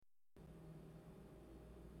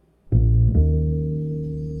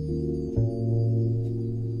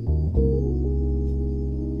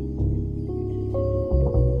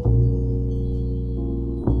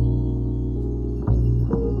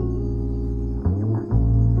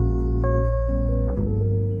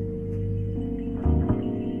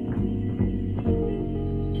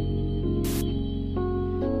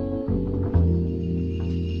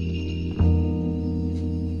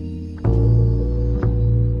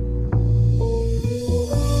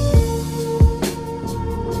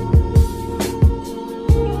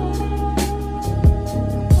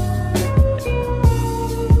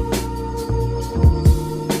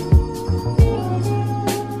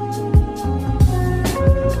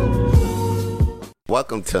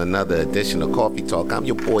Welcome to another edition of Coffee Talk. I'm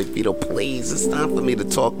your boy Vito. Please, it's time for me to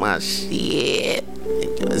talk my shit.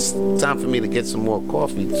 It's time for me to get some more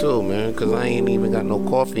coffee too, man, because I ain't even got no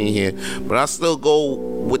coffee in here. But I still go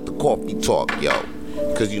with the coffee talk, yo.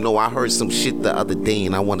 Because, I heard some shit the other day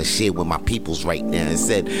and I want to share with my peoples right now. It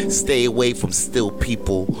said, stay away from still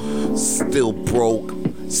people, still broke,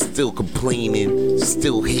 still complaining,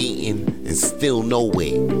 still hating, and still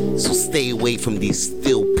nowhere. So stay away from these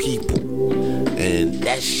still people. And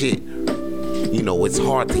that shit, it's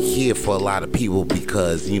hard to hear for a lot of people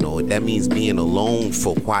because, that means being alone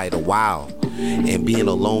for quite a while. And being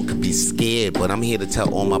alone could be scared. But I'm here to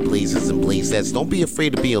tell all my blazers and blazettes, don't be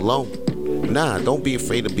afraid to be alone. Nah, don't be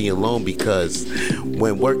afraid to be alone, because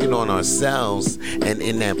when working on ourselves and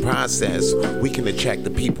in that process, we can attract the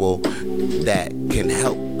people that can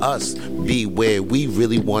help us be where we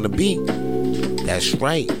really want to be. That's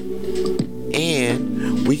right.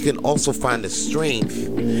 And we can also find the strength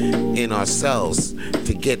in ourselves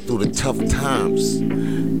to get through the tough times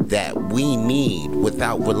that we need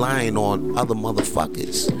without relying on other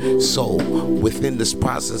motherfuckers. So within this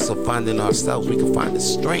process of finding ourselves, we can find the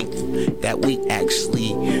strength that we actually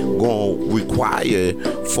gonna require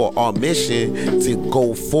for our mission to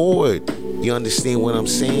go forward. You understand what I'm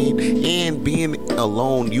saying? And being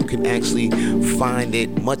alone, you can actually find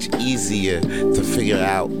it much easier to figure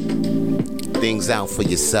out things out for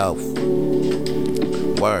yourself.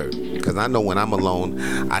 Word. Because I know when I'm alone,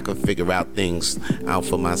 I can figure out things out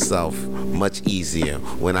for myself much easier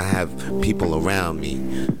when I have people around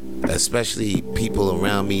me. Especially people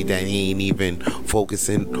around me that ain't even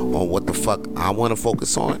focusing on what the fuck I want to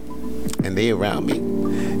focus on. And they around me.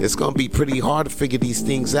 It's going to be pretty hard to figure these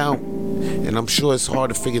things out. And I'm sure it's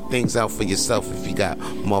hard to figure things out for yourself if you got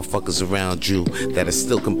motherfuckers around you that are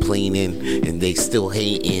still complaining and they still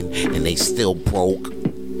hating and they still broke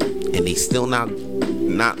and they still not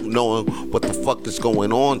knowing what the fuck is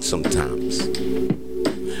going on sometimes.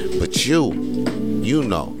 But you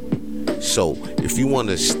know. So if you want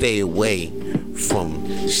to stay away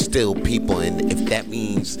from still people, and if that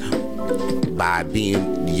means by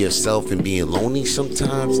being yourself and being lonely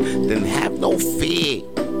sometimes, then have no fear,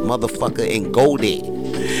 motherfucker, and go there.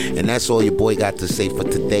 And that's all your boy got to say for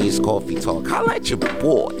today's Coffee Talk. Holla at your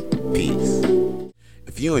boy. Peace.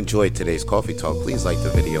 If you enjoyed today's Coffee Talk, please like the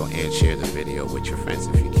video and share the video with your friends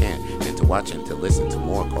if you can. And to watch and to listen to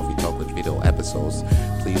more Coffee Talk with Video episodes,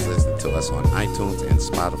 please listen to us on iTunes and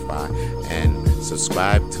Spotify, and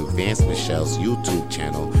subscribe to Vance Michelle's YouTube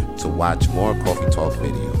channel to watch more Coffee Talk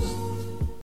videos.